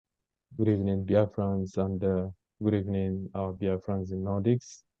Good evening, Biafrans, and good evening, our Biafrans in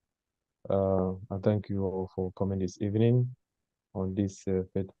Nordics. And thank you all for coming this evening on this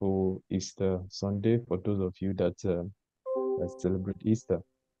faithful Easter Sunday for those of you that celebrate Easter.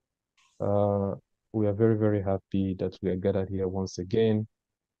 We are very, very happy that we are gathered here once again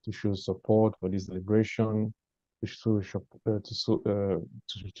to show support for this celebration, to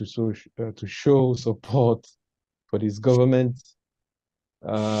show support for this government.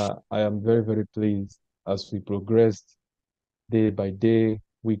 I am very, very pleased as we progressed day by day,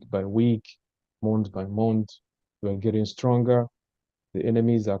 week by week, month by month. We are getting stronger. The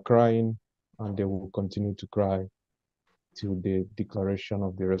enemies are crying, and they will continue to cry till the declaration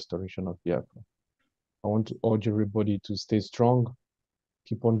of the restoration of Biafra. I want to urge everybody to stay strong,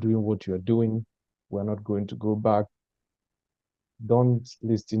 keep on doing what you are doing. We're not going to go back. Don't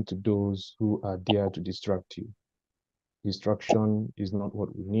listen to those who are there to distract you. Distraction is not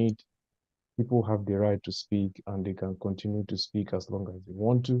what we need. People have the right to speak, and they can continue to speak as long as they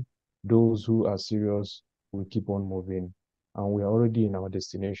want to. Those who are serious will keep on moving, and we are already in our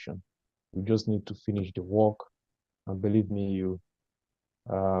destination. We just need to finish the work, and believe me,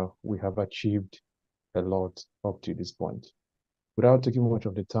 we have achieved a lot up to this point. Without taking much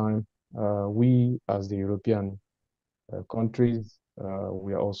of the time, we as the European countries,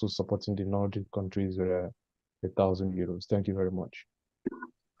 we are also supporting the Nordic countries with €1,000. Thank you very much.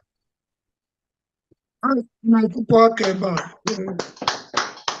 My people came back.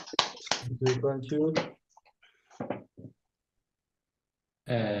 Thank you.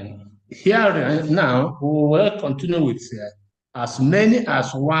 Here now, we will continue with as many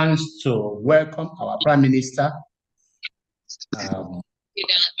as wants to welcome our Prime Minister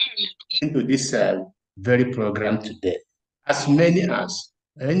into this very program today. As many as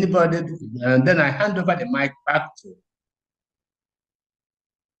anybody, and then I hand over the mic back to.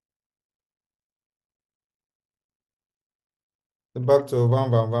 Back to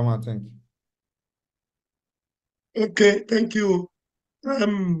Vam, I think. Okay, thank you.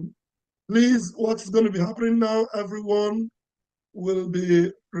 Please, what's going to be happening now? Everyone will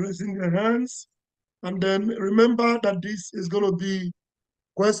be raising their hands. And then remember that this is going to be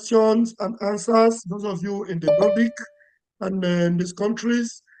questions and answers. Those of you in the Nordic and in these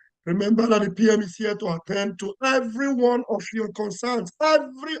countries, remember that the PM is here to attend to every one of your concerns,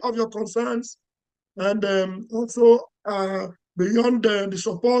 And also, beyond the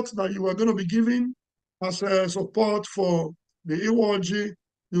support that you are going to be giving as support for the EWG,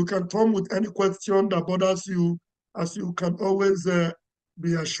 you can come with any question that bothers you, as you can always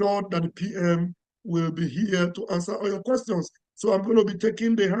be assured that the PM will be here to answer all your questions. So I'm going to be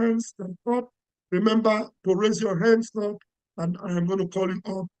taking the hands up. Remember to raise your hands up, and I am going to call you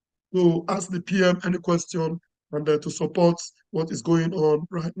up to ask the PM any question and to support what is going on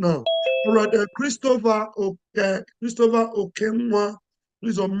right now. All right, Christopher Okenwa,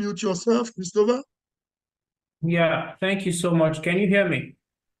 please unmute yourself, Christopher. Yeah, thank you so much. Can you hear me?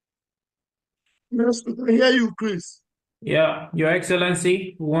 Yes, we can hear you, Chris. Yeah, Your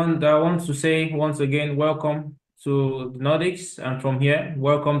Excellency, I want to say once again, welcome to the Nordics, and from here,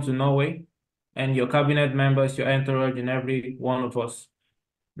 welcome to Norway, and your cabinet members, your entourage, and every one of us.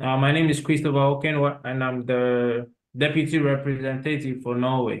 Now, my name is Christopher Okenwa, and I'm the Deputy Representative for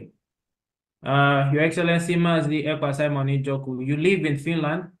Norway. Your Excellency, Mazli Ekpa Simon Ijoku, you live in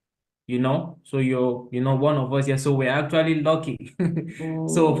Finland, so you're, one of us here, so we're actually lucky.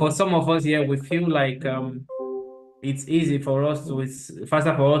 So for some of us here, we feel like it's easy for us to, it's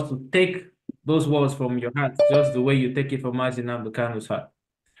faster for us to take those words from your heart, just the way you take it from Mazli Namdekano's heart.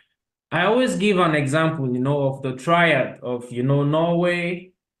 I always give an example, of the triad of,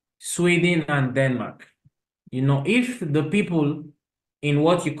 Norway, Sweden, and Denmark. If the people in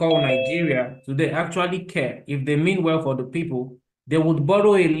what you call Nigeria today actually care, if they mean well for the people, they would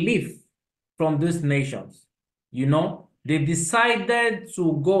borrow a leaf from these nations. They decided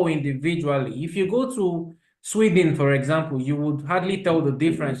to go individually. If you go to Sweden, for example, you would hardly tell the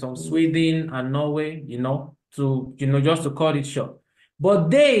difference on Sweden and Norway, just to cut it short.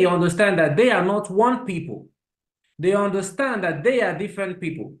 But they understand that they are not one people. They understand that they are different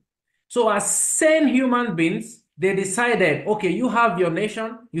people. So as same human beings, they decided, okay, you have your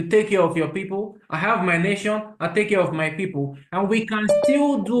nation, you take care of your people. I have my nation, I take care of my people. And we can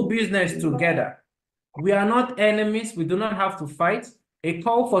still do business together. We are not enemies. We do not have to fight. A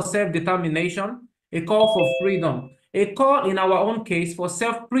call for self-determination, a call for freedom, a call in our own case for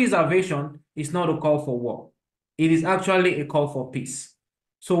self-preservation is not a call for war. It is actually a call for peace.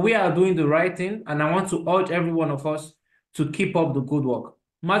 So we are doing the right thing, and I want to urge every one of us to keep up the good work.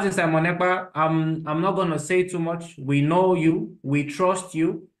 Martin Simon Ekpa, I'm not going to say too much. We know you. We trust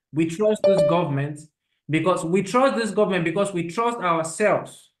you. We trust this government because we trust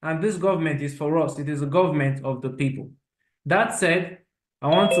ourselves, and this government is for us. It is a government of the people. That said, I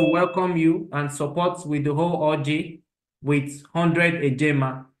want to welcome you and support with the whole OG with 100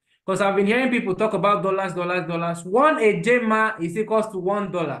 ejema. Because I've been hearing people talk about dollars. One ejema is equals to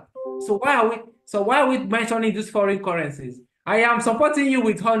 $1. So why are we mentioning these foreign currencies? I am supporting you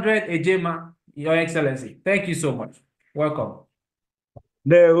with 100 ejema, Your Excellency. Thank you so much. Welcome.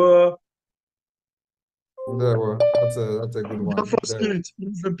 There were. That's a good one. Biafra spirit.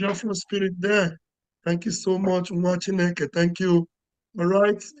 It's the Biafra spirit there. Thank you so much, Mwachineke. Thank you. All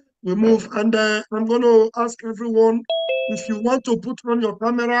right, we move, and I'm going to ask everyone, if you want to put on your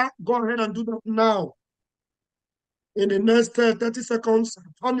camera, go ahead and do that now. In the next 30 seconds,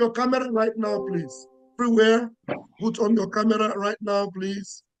 on your camera right now, please. Everywhere, put on your camera right now,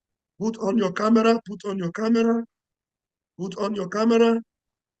 please. Put on your camera, put on your camera, put on your camera,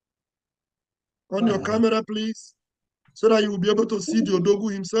 on your camera, please, so that you will be able to see the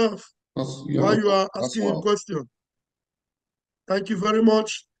Odogu himself while you are asking him questions. Thank you very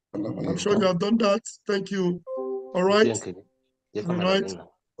much. I'm sure you have done that. Thank you. All right. All right.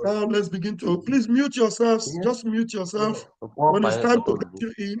 Now let's begin to, please mute yourselves. Just mute yourself. When it's time to get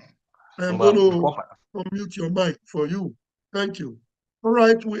you in, I'm going to unmute your mic for you. Thank you. All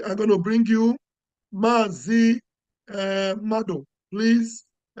right. We are going to bring you Mazi Mado. Please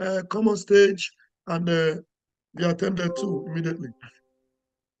come on stage and be attended to immediately.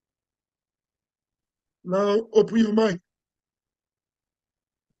 Now open your mic.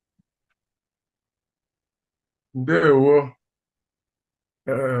 There were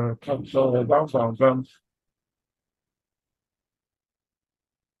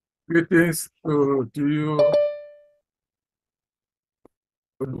greetings to you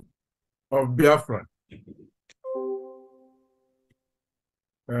of Biafra.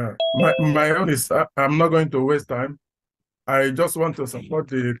 My own is, I'm not going to waste time. I just want to support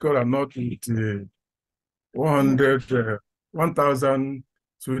the Kola North with 1,000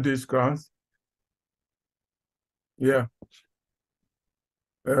 Swedish crowns. Yeah.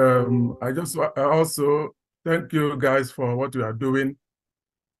 I also thank you guys for what you are doing,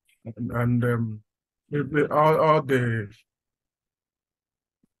 and all the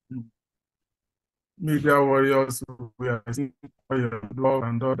media warriors we are seeing your blog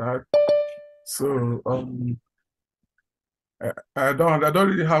and all that. So I don't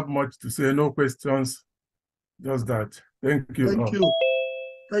really have much to say. No questions, just that. Thank you. Thank you.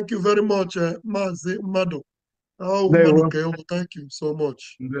 Thank you very much, Mazi Mado. Oh, thank you so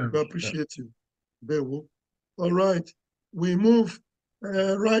much. We appreciate you. All right. We move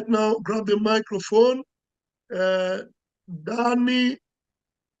right now. Grab the microphone. Danny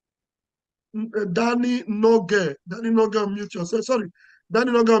Noge. Danny Noge, unmute yourself. Sorry.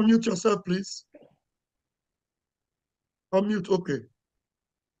 Danny Noge, unmute yourself, please. Unmute, okay.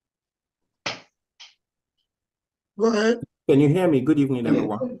 Go ahead. Can you hear me? Good evening,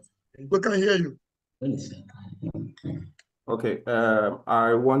 everyone. We can hear you. Okay,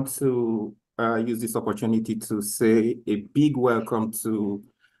 I want to use this opportunity to say a big welcome to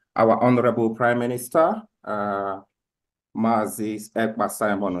our Honorable Prime Minister, Mazi Ekpa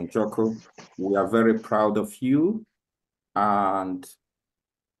Simon Njoko. We are very proud of you, and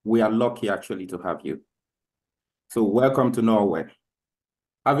we are lucky actually to have you. So welcome to Norway.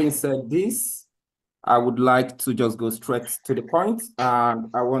 Having said this, I would like to just go straight to the point, and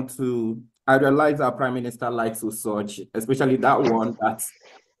I realize our Prime Minister likes Usoji, especially that one that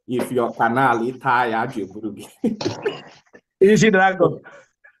if your canal is tired, you Is it Dragon?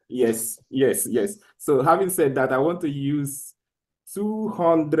 Yes. So having said that, I want to use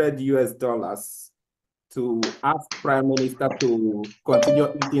 $200 to ask Prime Minister to continue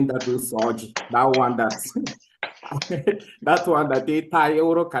eating that Usoji, that one that's that one that they tie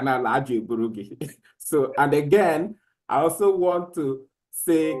Euro Canal Burugi. So, and again, I also want to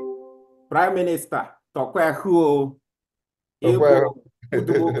say, Prime Minister, Tokwe Huo, Ebo,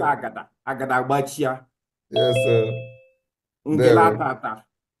 Udubuka Agada Bachia. Yes, sir. Tata.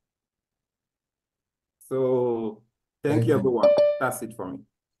 So, thank you, everyone. That's it for me.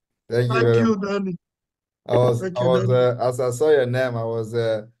 Thank you very much. Danny. As I saw your name, I was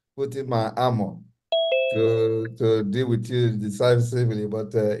putting my armor to deal with you decisively,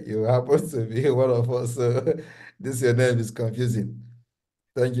 but you happen to be one of us, so your name is confusing.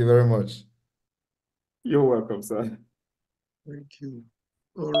 Thank you very much. You're welcome, sir. Thank you.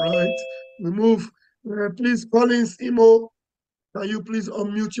 All right, we move. Please, Collins Imo, can you please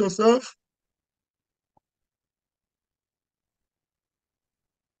unmute yourself?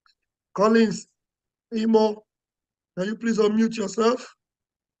 Collins Imo, can you please unmute yourself?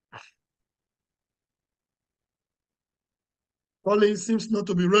 Colin seems not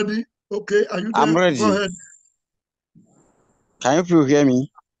to be ready. Okay, are you there? I'm ready. Go ahead. Can you people hear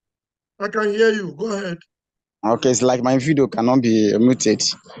me? I can hear you. Go ahead. Okay, it's like my video cannot be muted,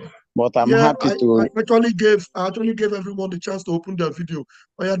 but I'm happy to. I actually gave everyone the chance to open their video.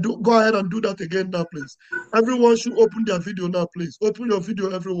 Oh, yeah, go ahead and do that again now, please. Everyone should open their video now, please. Open your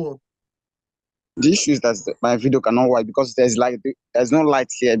video, everyone. The issue is that my video cannot work because there's no light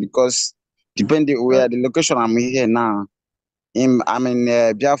here, because depending where the location I'm here now, I'm in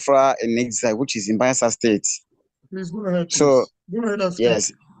Biafra in exile, which is in Bayelsa State. Please go ahead. Please. So go ahead and speak.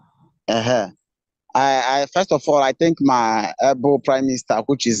 yes, I first of all I thank my able Prime Minister,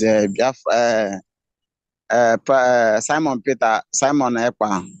 which is Biafra, Simon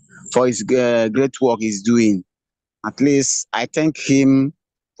Ekpa, for his great work he's doing. At least I thank him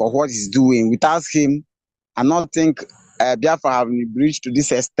for what he's doing. Without him, I don't think Biafra have reached to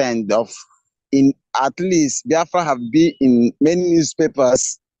this extent of, at least Biafra have been in many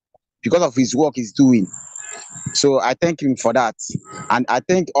newspapers because of his work he's doing. So I thank him for that. And I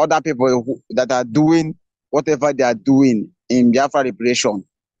thank other people that are doing whatever they are doing in Biafra liberation.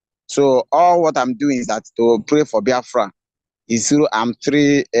 So all what I'm doing is that to pray for Biafra. I'm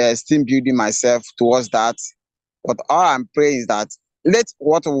still building myself towards that. But all I'm praying is that let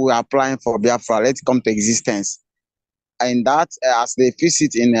what we are applying for Biafra, let it come to existence. And that as they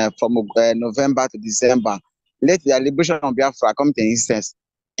visit from November to December, let the liberation of Biafra come to existence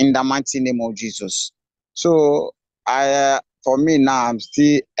in the mighty name of Jesus. So for me now, I'm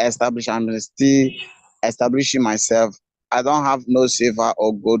still establishing myself. I don't have no silver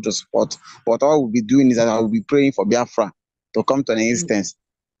or gold to support. But all we'll be doing is that I will be praying for Biafra to come to an existence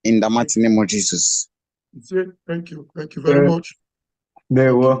in the mighty name of Jesus. Thank you. Thank you very much.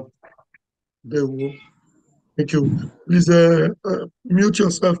 There were. Thank you. Please mute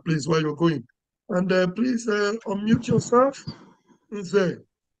yourself, please, while you're going. And please unmute yourself.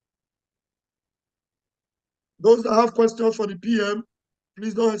 Those that have questions for the PM,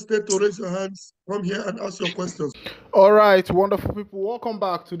 please don't hesitate to raise your hands. Come here and ask your questions. All right, wonderful people. Welcome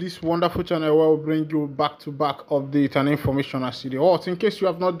back to this wonderful channel where we'll bring you back-to-back update and information as the odds. In case you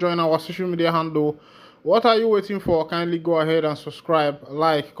have not joined our social media handle, what are you waiting for? Kindly go ahead and subscribe,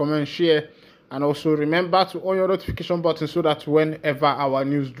 like, comment, share, and also remember to on your notification button so that whenever our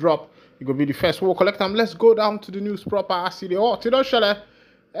news drop, you will be the first. We'll collect them. Let's go down to the news proper as the odds.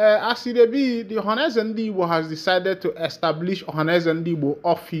 As the Ohanezendigbo has decided to establish Ohanezendigbo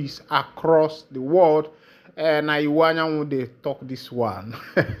office across the world. Na Iwanyan they talk this one.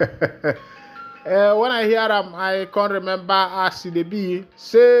 When I hear them, I can't remember as the be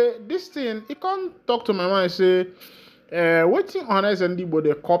say this thing. He can't talk to my mind. Say, waiting Ohanezendigbo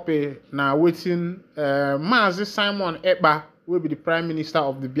the copy now. Waiting, Mazi Simon Ekpa will be the Prime Minister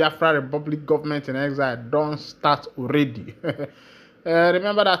of the Biafra Republic government in exile. Don't start already.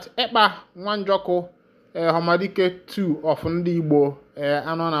 Remember that Ekpa Nwanjoko Hamadike 2 of Ndigbo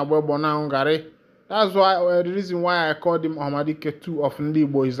Anon Abwebo na Hungary. That's why the reason why I called him Hamadike 2 of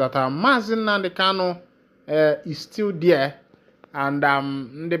Ndigbo is that Mazi Nnamdi Kanu is still there, and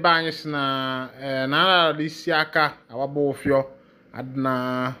ndị be anyị si na isi aka awabofio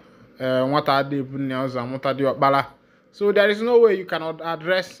adna nwata adebu nne ọzọ amụta dị ọkpara. So there is no way you cannot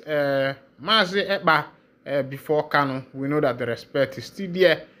address Mazi Ekpa before Kanu. We know that the respect is still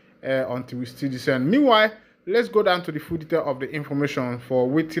there until we still descend. Meanwhile, let's go down to the full detail of the information for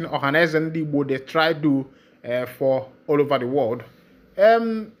waiting Ohanezendigbo they try do for all over the world.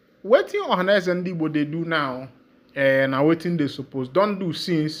 Waiting Ohanezendigbo they do now, and waiting they suppose don't do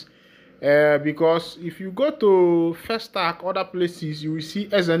since, because if you go to First Stack, other places, you will see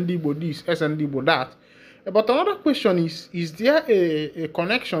Ezendigbo this, Ezendigbo that. But another question is there a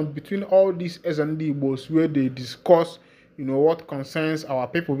connection between all these Ezendigbos where they discuss, you know, what concerns our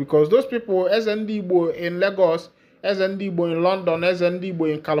people? Because those people, Ezendigbo in Lagos, Ezendigbo in London,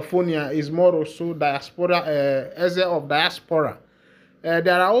 Ezendigbo in California, is more or so diaspora, Eze of diaspora.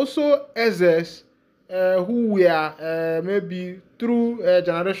 There are also Ezes who were maybe through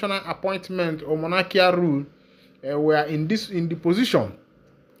generational appointment or monarchical rule were in the position.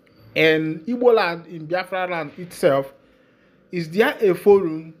 And Igbo land in Biafra land itself, is there a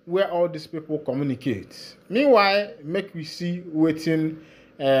forum where all these people communicate? Meanwhile, make we see waiting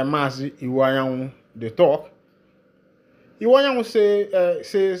Mazi Iwanyan they talk. Iwanyan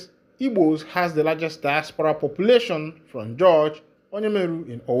says Igbos has the largest diaspora population from George Onyemeru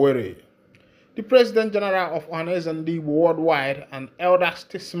in Owerri. The President General of Ohanezendigbo worldwide and elder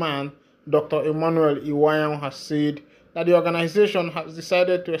statesman Dr. Emmanuel Iwanyan has said that the organization has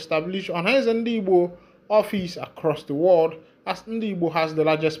decided to establish Ohanezendigbo office across the world, as Ndigbo has the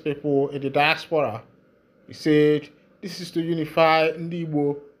largest people in the diaspora. He said This is to unify Ndi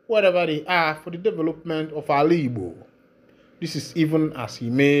Igbo wherever they are for the development of our Igbo. This is even as he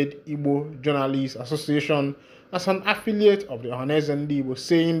made Igbo Journalists Association as an affiliate of the Ohanezendigbo,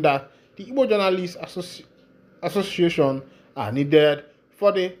 saying that the Igbo Journalists Association are needed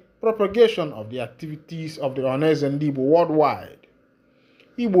for the propagation of the activities of the Ohanezendigbo worldwide.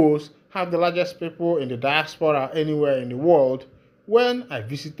 Igbos have the largest people in the diaspora anywhere in the world. When I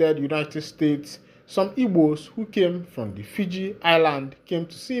visited the United States, some Igbos who came from the Fiji island came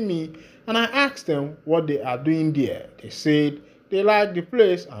to see me, and I asked them what they are doing there. They said they like the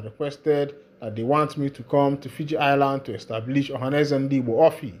place and requested that they want me to come to Fiji Island to establish Ohanezendigbo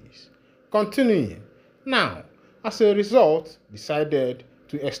office. Continuing, now, as a result, decided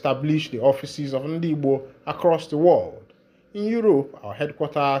to establish the offices of Ndigbo across the world. In Europe, our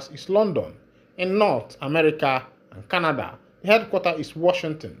headquarters is London. In North America and Canada, the headquarters is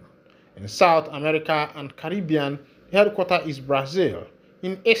Washington. In South America and Caribbean, the headquarters is Brazil.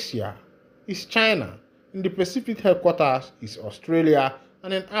 In Asia, is China. In the Pacific, headquarters is Australia.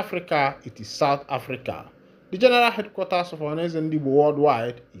 And in Africa, it is South Africa. The general headquarters of Ohanezendigbo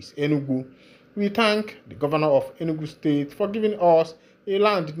worldwide is Enugu. We thank the governor of Enugu State for giving us a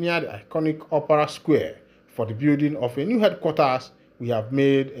land near the iconic Opera Square. For the building of a new headquarters, we have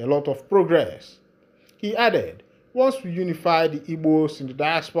made a lot of progress. He added, once we unify the Igbos in the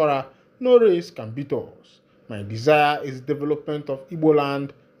diaspora, no race can beat us. My desire is the development of Igbo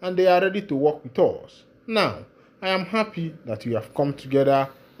land, and they are ready to work with us. Now, I am happy that we have come together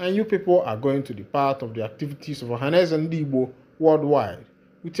and you people are going to be part of the activities of Ohanezendigbo worldwide.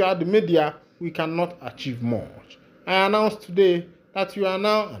 Without the media, we cannot achieve much. I announce today that you are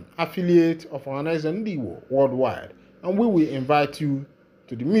now an affiliate of Ohanezendigbo worldwide, and we will invite you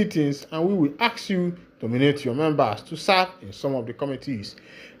to the meetings and we will ask you to nominate your members to serve in some of the committees.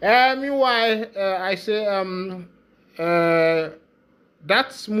 Meanwhile, I say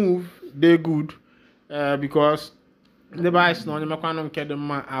that move, they good. Because the bias no nyamakwano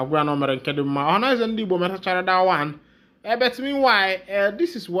nkedema agwa no mere nkedema Ohanezendigbo metachara that one. But meanwhile,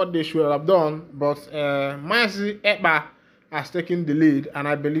 this is what they should have done, but Mazi Ekpa has taken the lead, and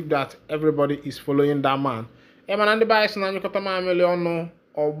I believe that everybody is following that man. Man, and the bias na nyukota ma meliono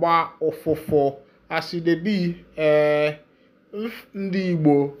ogba ofofo as it be if Ndi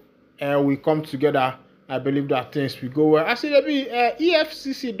Igbo we come together. I believe that things will go well. As it be,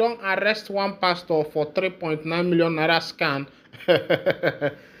 EFCC don't arrest one pastor for 3.9 million naira scan.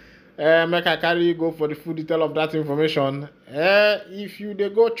 Make I carry you go for the full detail of that information. If you they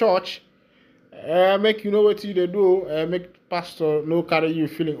go church, make you know what you they do. Make pastor no carry you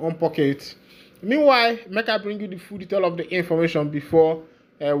feeling on pocket. Meanwhile, make I bring you the full detail of the information before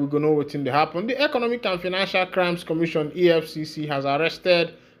we go know what's in the happen. The Economic and Financial Crimes Commission (EFCC) has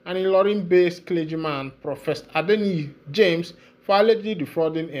arrested an Ilorin-based clergyman, Professor Adeni James, for allegedly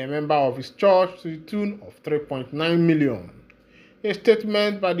defrauding a member of his church to the tune of 3.9 million. A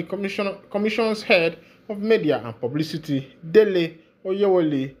statement by the Commission's head of media and publicity, Dele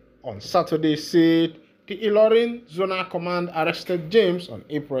Oyewole, on Saturday said the Ilorin Zonal Command arrested James on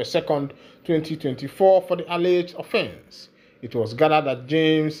April 2nd, 2024 for the alleged offense. It was gathered that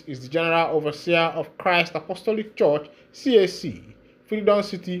James is the General Overseer of Christ Apostolic Church, CAC, Freedom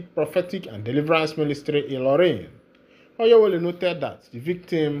City Prophetic and Deliverance Ministry Ilorin. Oyewole noted that the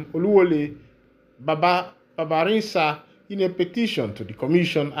victim, Oluwole Babarinsa, in a petition to the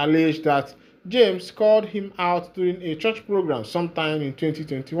commission, alleged that James called him out during a church program sometime in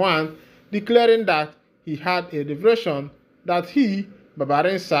 2021, declaring that he had a revelation that he,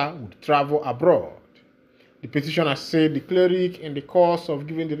 Babarinsa, would travel abroad. The petitioner said the cleric, in the course of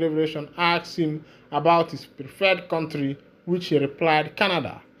giving the revelation, asked him about his preferred country, which he replied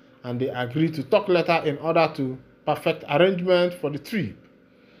Canada, and they agreed to talk later in order to perfect arrangement for the trip.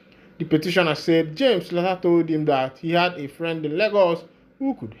 The petitioner said James later told him that he had a friend in Lagos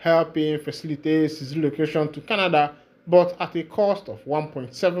who could help him facilitate his relocation to Canada, but at a cost of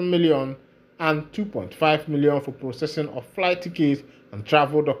 1.7 million and 2.5 million for processing of flight tickets and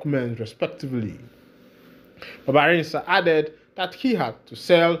travel documents, respectively. Babarinsa added that he had to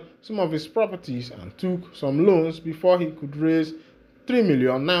sell some of his properties and took some loans before he could raise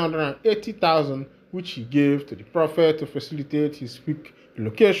 3,980,000, which he gave to the prophet to facilitate his quick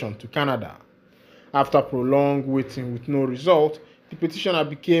relocation to Canada. After prolonged waiting with no result, the petitioner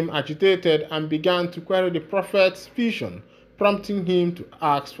became agitated and began to query the prophet's vision, prompting him to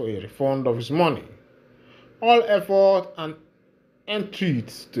ask for a refund of his money. All effort and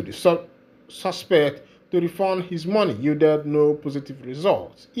entreaties to the suspect to refund his money yielded no positive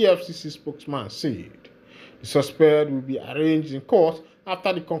results, EFCC spokesman said. The suspect will be arraigned in court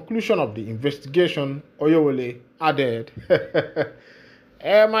after the conclusion of the investigation, Oyewole added,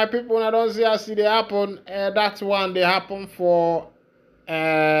 my people, I don't see how see they happen. That one they happen for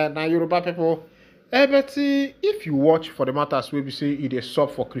na Yoruba people. But if you watch for the matters where we say it is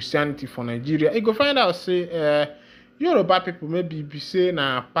sub for Christianity for Nigeria, you go find out say Yoruba people maybe be say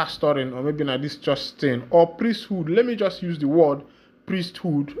na pastoring or maybe na this church thing or priesthood. Let me just use the word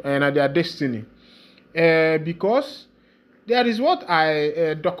priesthood and their destiny. Because there is what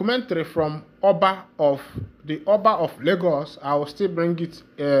I documentary from Oba of Lagos. I will still bring it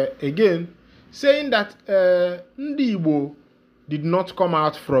again, saying that Ndi Igbo did not come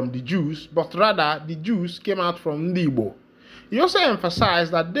out from the Jews, but rather the Jews came out from Ndi Igbo. He also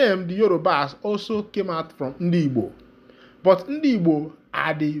emphasized that them, the Yorubas, also came out from Ndi Igbo. But Ndi Igbo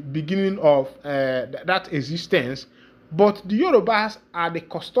are the beginning of that existence, but the Yorubas are the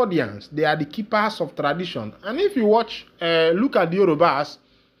custodians. They are the keepers of tradition. And if you look at the Yorubas,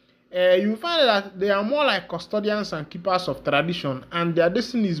 you find that they are more like custodians and keepers of tradition, and their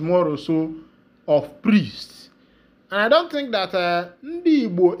destiny is more also of priests. And I don't think that Ndi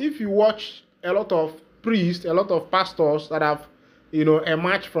Igbo, if you watch a lot of priests, a lot of pastors that have,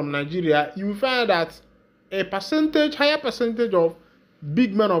 emerged from Nigeria, you will find that a higher percentage of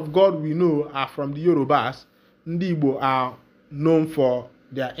big men of God we know are from the Yorubas. Ndi Igbo are known for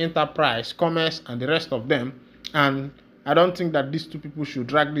their enterprise, commerce, and the rest of them. And I don't think that these two people should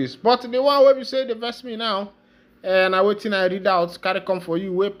drag this. But the one where we say the verse me now, and I waiting I read out, carry come for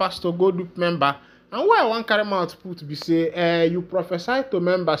you, where pastor go do member. And why I want carry mouth put be say, you prophesy to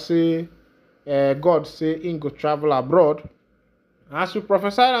member say, God say in go travel abroad. As you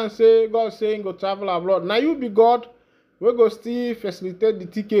prophesy and say, God say in go travel abroad. Now you be God, we go still facilitate the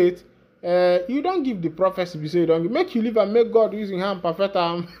ticket. You don't give the prophecy, be say you don't give. Make you live and make God using hand perfect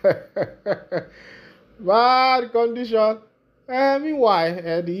arm. Bad condition.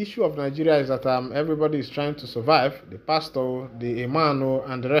 Meanwhile, the issue of Nigeria is that everybody is trying to survive. The pastor, the imano,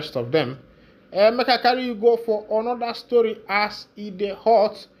 and the rest of them. Make I carry you go for another story as it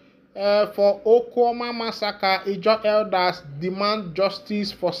hot for Okwama massacre. Ijaw elders demand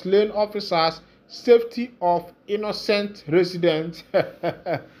justice for slain officers, safety of innocent residents.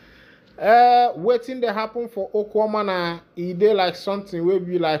 Waiting they happen for Okwama na ide like something will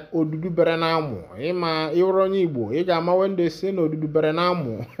be like Odudu Berenamu. Ima Ironyi Igbo. Igama when they say no Odudu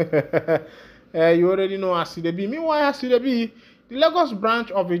Berenamu. You already know Asidebi. Meanwhile, Asidebi, the Lagos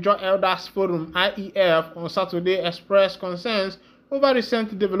branch of Ijaw Elders Forum (IEF) on Saturday expressed concerns over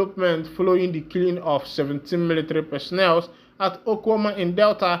recent development following the killing of 17 military personnel at Okwama in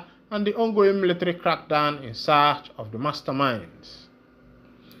Delta and the ongoing military crackdown in search of the masterminds.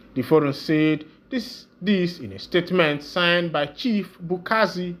 The forum said this in a statement signed by Chief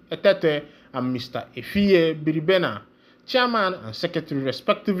Bukazi Etete and Mr. Efie Biribena, chairman and secretary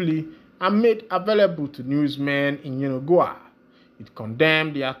respectively, and made available to newsmen in Yenagoa. It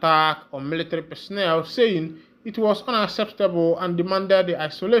condemned the attack on military personnel, saying it was unacceptable and demanded the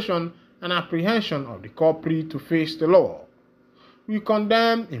isolation and apprehension of the culprit to face the law. We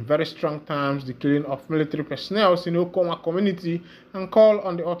condemn in very strong terms the killing of military personnel in the Okoma community and call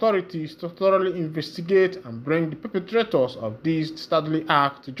on the authorities to thoroughly investigate and bring the perpetrators of this deadly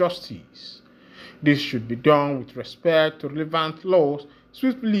act to justice. This should be done with respect to relevant laws,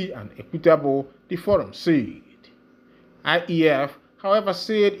 swiftly and equitable, the forum said. IEF, however,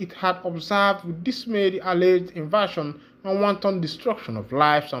 said it had observed with dismay the alleged invasion and wanton destruction of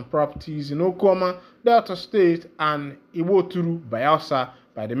lives and properties in Okoma, Delta State, and Iwoturu, Bayelsa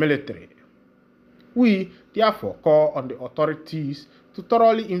by the military. We therefore call on the authorities to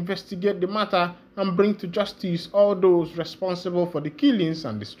thoroughly investigate the matter and bring to justice all those responsible for the killings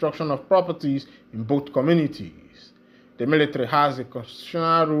and destruction of properties in both communities. The military has a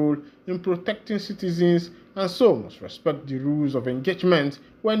constitutional role in protecting citizens and so must respect the rules of engagement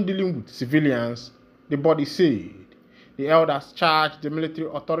when dealing with civilians, the body said. The elders charged the military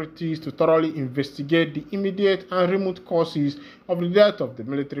authorities to thoroughly investigate the immediate and remote causes of the death of the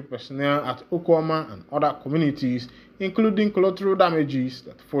military personnel at Okwama and other communities, including collateral damages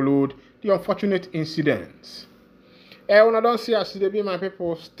that followed the unfortunate incidents. When I don't see as they be my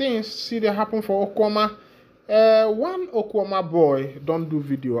people, things see they happen for Okwama. One Okwama boy don't do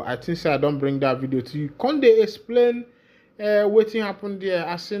video. I think I don't bring that video to you. Can they explain what happened there?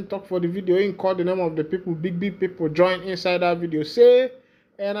 I sent talk for the video. In call the name of the people, big people join inside that video. Say,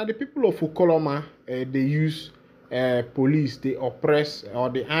 and the people of Okoloma, they use police, they oppress or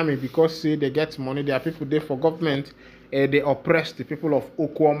the army because say they get money. There are people there for government. They oppress the people of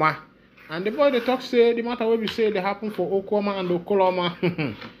Okwama. And the boy they talk say the matter where we say they happen for Okwama and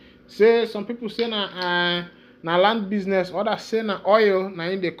Okoloma. Say some people say na land business, others say na oil, na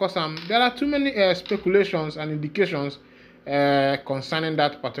in dey cause am. There are too many speculations and indications concerning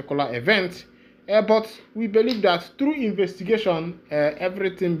that particular event. But we believe that through investigation,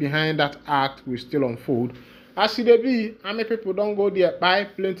 everything behind that act will still unfold. As it be, army people don't go there buy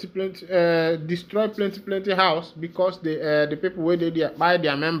plenty, destroy plenty house because the people where they there buy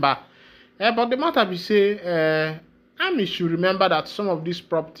their member. But the matter be say, army should remember that some of these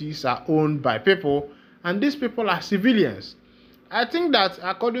properties are owned by people, and these people are civilians. I think that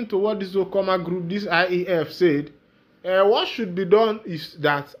according to what this Okoma group, this IEF said, what should be done is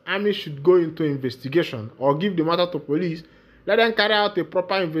that army should go into investigation or give the matter to police, let them carry out a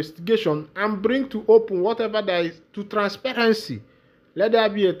proper investigation and bring to open whatever there is to transparency. Let there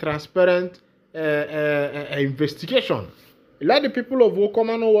be a transparent investigation. Let the people of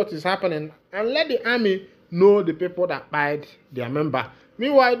Okoma know what is happening and let the army know the people that buyed their member.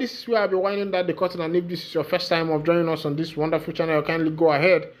 Meanwhile, this is where I'll be winding down the curtain, and if this is your first time of joining us on this wonderful channel, kindly go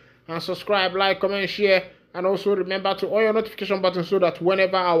ahead and subscribe, like, comment, share, and also remember to on your notification button so that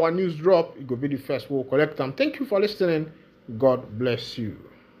whenever our news drop, it will be the first we'll collect them. Thank you for listening. God bless you.